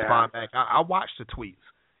all respond back. I watch the tweets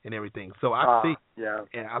and everything. So I see. Yeah.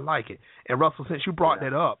 And I like it. And, Russell, since you brought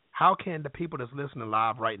that up, how can the people that's listening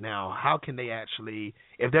live right now, how can they actually,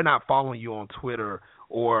 if they're not following you on Twitter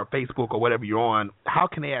or Facebook or whatever you're on, how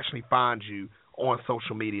can they actually find you on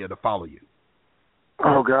social media to follow you?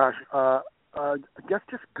 Oh, gosh. I guess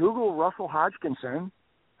just Google Russell Hodgkinson,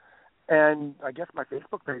 and I guess my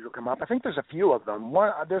Facebook page will come up. I think there's a few of them.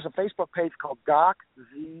 There's a Facebook page called Doc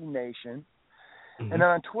Z Nation, and then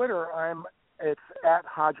on Twitter it's at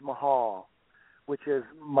Hodge Mahal, which is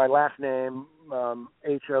my last name,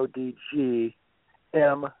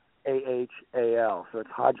 HODGMAHAL. So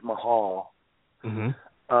it's Hodge Mahal, and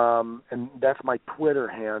that's my Twitter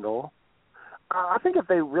handle. I think if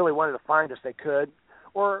they really wanted to find us, they could,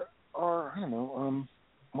 or I don't know.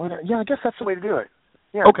 I guess that's the way to do it.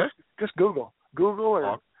 Yeah. Okay. Just Google,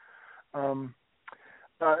 or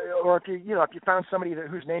if you found somebody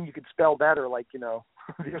whose name you could spell better, like the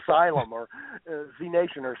Asylum or Z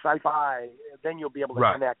Nation or Sci-Fi, then you'll be able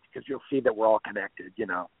to connect because you'll see that we're all connected.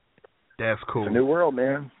 That's cool. It's a new world,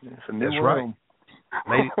 man. It's a new world.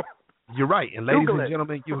 Right. You're right. And ladies and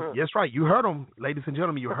gentlemen, that's right. You heard him. Ladies and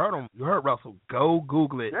gentlemen, you heard him. You heard Russell. Go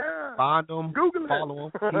Google it. Yeah. Find him.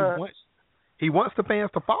 Follow him. He wants the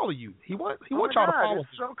fans to follow you. He wants y'all to follow him.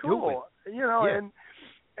 It's so cool. And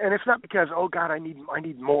it's not because, oh God, I need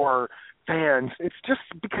more fans. It's just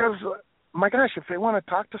because, my gosh, if they want to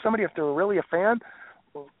talk to somebody, if they're really a fan,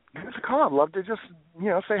 well, give us a call. I'd love to just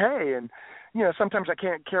say hey. And sometimes I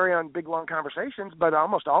can't carry on big long conversations, but I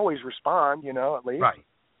almost always respond. At least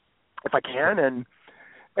if I can.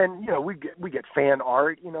 And we get fan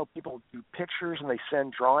art. People do pictures and they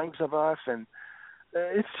send drawings of us, and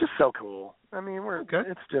it's just so cool. I mean,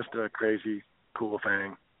 it's just a crazy cool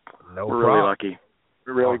thing. We're really lucky.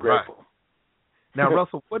 We're really grateful. Right. Now,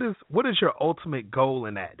 Russell, what is your ultimate goal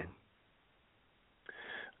in acting?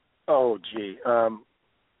 Oh, gee. I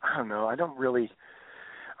don't know. I don't really.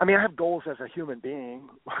 I mean, I have goals as a human being,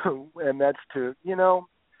 and that's to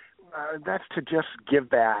just give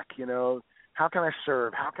back. How can I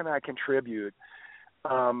serve? How can I contribute?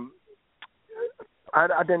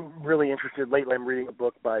 I've been really interested lately. I'm reading a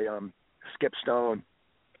book by Skip Stone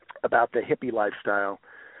about the hippie lifestyle.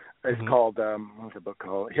 It's called, what's the book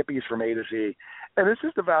called? Hippies from A to Z. And it's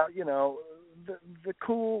just about, the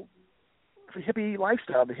cool hippie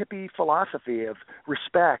lifestyle, the hippie philosophy of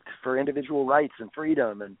respect for individual rights and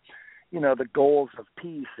freedom and, the goals of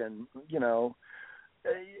peace and,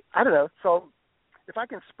 I don't know. So if I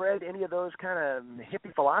can spread any of those kind of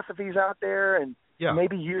hippie philosophies out there and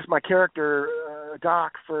maybe use my character,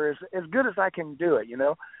 Doc, for as good as I can do it,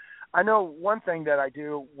 I know one thing that I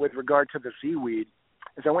do with regard to the seaweed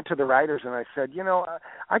is I went to the writers and I said,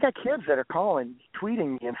 I got kids that are calling,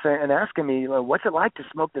 tweeting me and asking me, what's it like to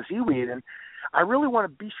smoke the seaweed? And I really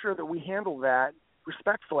want to be sure that we handle that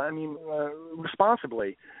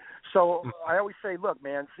responsibly. So I always say, look,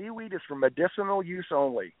 man, seaweed is for medicinal use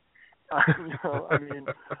only. I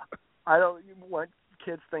don't want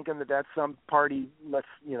kids thinking that that's some party. Let's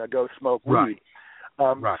go smoke weed. Right.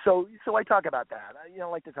 Right. So I talk about that. I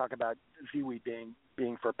like to talk about seaweed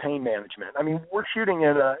being for pain management. I mean, we're shooting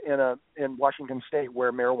in Washington State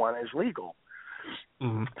where marijuana is legal.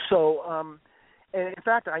 Mm-hmm. So, and in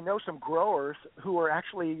fact, I know some growers who are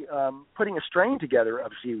actually putting a strain together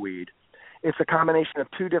of seaweed. It's a combination of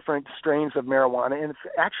two different strains of marijuana, and it's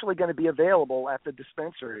actually going to be available at the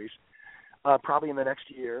dispensaries probably in the next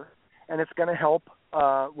year. And it's going to help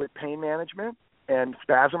with pain management and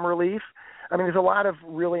spasm relief. I mean, there's a lot of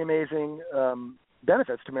really amazing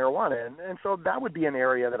benefits to marijuana, and so that would be an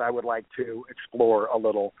area that I would like to explore a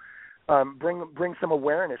little. Bring some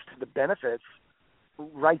awareness to the benefits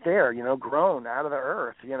right there, grown out of the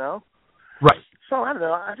earth, Right. So I don't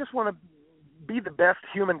know. I just want to be the best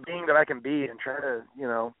human being that I can be and try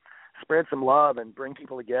to, spread some love and bring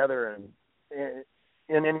people together and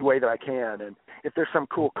in any way that I can. And if there's some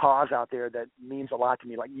cool cause out there that means a lot to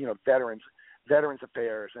me, like, veterans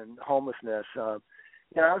affairs and homelessness. I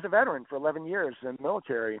was a veteran for 11 years in the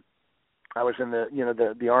military. I was in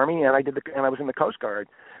the Army, and I was in the Coast Guard.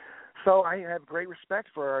 So I have great respect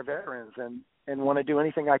for our veterans and want to do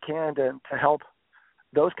anything I can to help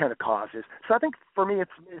those kind of causes. So I think for me,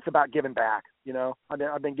 it's about giving back.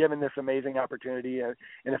 I've been given this amazing opportunity, and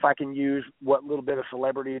if I can use what little bit of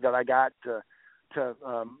celebrity that I got to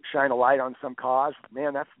shine a light on some cause,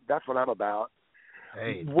 man, that's what I'm about.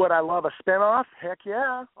 Hey. Would I love a spinoff? Heck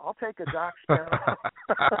yeah, I'll take a doc spinoff.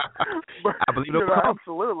 I believe it'll come.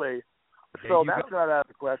 Absolutely. So that's not out of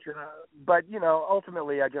the question. But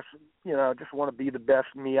ultimately, I just want to be the best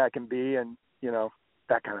me I can be, and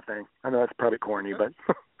that kind of thing. I know that's probably corny, but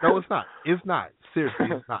no, it's not. It's not. Seriously,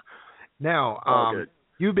 it's not. Now,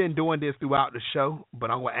 you've been doing this throughout the show, but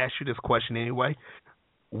I'm going to ask you this question anyway.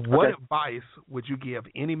 What advice would you give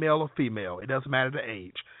any male or female? It doesn't matter the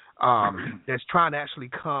age. That's trying to actually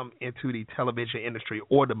come into the television industry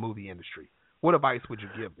or the movie industry. What advice would you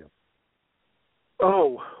give them?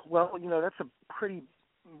 Oh, well, that's a pretty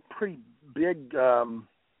big,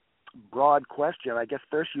 broad question. I guess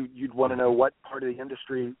first you'd want to know what part of the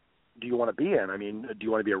industry do you want to be in. I mean, do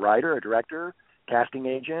you want to be a writer, a director, casting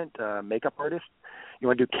agent, makeup artist? You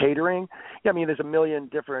want to do catering? Yeah, I mean, there's a million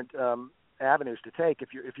different avenues to take. If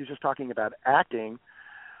you're just talking about acting,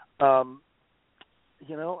 I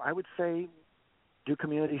would say do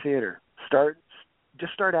community theater.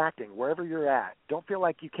 Just start acting wherever you're at. Don't feel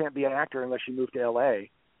like you can't be an actor unless you move to L.A.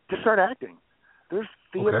 Just start acting. There's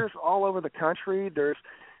theaters all over the country. There's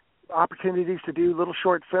opportunities to do little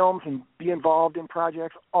short films and be involved in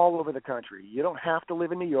projects all over the country. You don't have to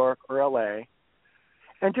live in New York or L.A.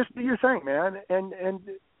 And just do your thing, man, and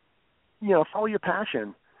follow your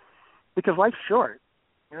passion, because life's short.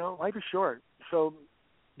 Life is short. So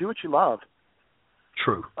do what you love.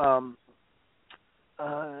 True.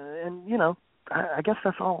 I guess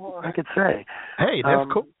that's all I could say. Hey, that's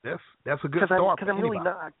cool. That's a good start. Because I'm really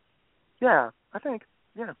not. Yeah, I think.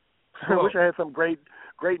 Yeah. Well, I wish I had some great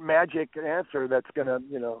magic answer that's gonna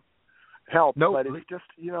help. No, but it's just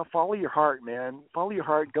follow your heart, man. Follow your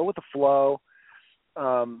heart. Go with the flow.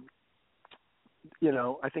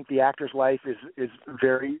 I think the actor's life is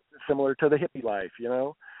very similar to the hippie life.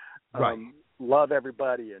 Right. Love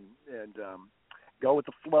everybody and go with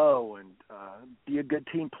the flow and be a good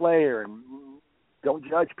team player and don't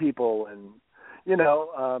judge people and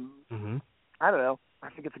I don't know. I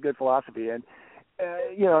think it's a good philosophy and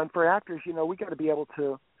and for actors, we got to be able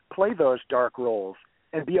to play those dark roles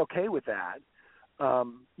and be okay with that.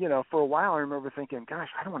 For a while I remember thinking, gosh,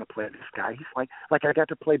 I don't want to play this guy. He's like I got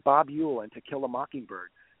to play Bob Ewell in To Kill a Mockingbird.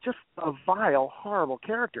 Just a vile, horrible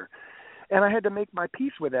character. And I had to make my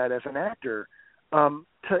peace with that as an actor.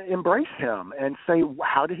 To embrace him and say,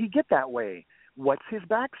 how did he get that way? What's his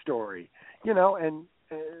backstory?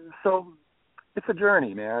 So it's a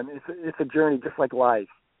journey, man. It's a journey just like life.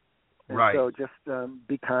 And right. So just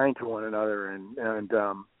be kind to one another and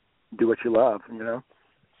do what you love,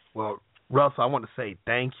 Well, Russell, I want to say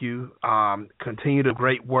thank you. Continue the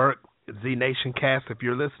great work. Z Nation Cast, if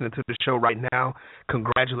you're listening to the show right now,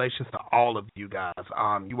 congratulations to all of you guys.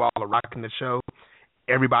 You all are rocking the show.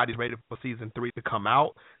 Everybody's ready for season 3 to come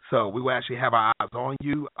out, so we will actually have our eyes on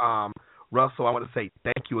you. Russell, I want to say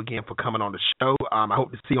thank you again for coming on the show. I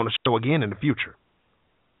hope to see you on the show again in the future.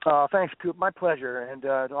 Thanks, Coop. My pleasure. And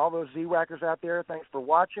to all those Z-Whackers out there, thanks for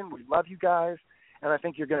watching. We love you guys, and I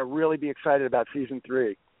think you're going to really be excited about season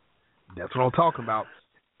 3. That's what I'm talking about.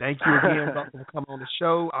 Thank you again, Russell, for coming on the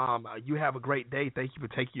show. You have a great day. Thank you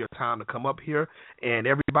for taking your time to come up here. And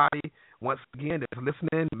everybody, once again, that's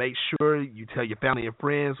listening, make sure you tell your family and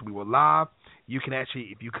friends we were live. You can actually,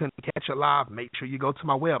 if you couldn't catch it live, make sure you go to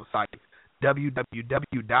my website,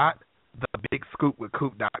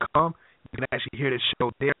 www.thebigscoopwithcoop.com. You can actually hear this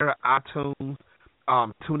show there, iTunes,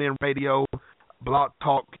 TuneIn Radio, Blog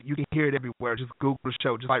Talk. You can hear it everywhere. Just Google the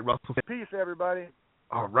show, just like Russell said. Peace, everybody.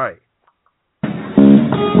 All right.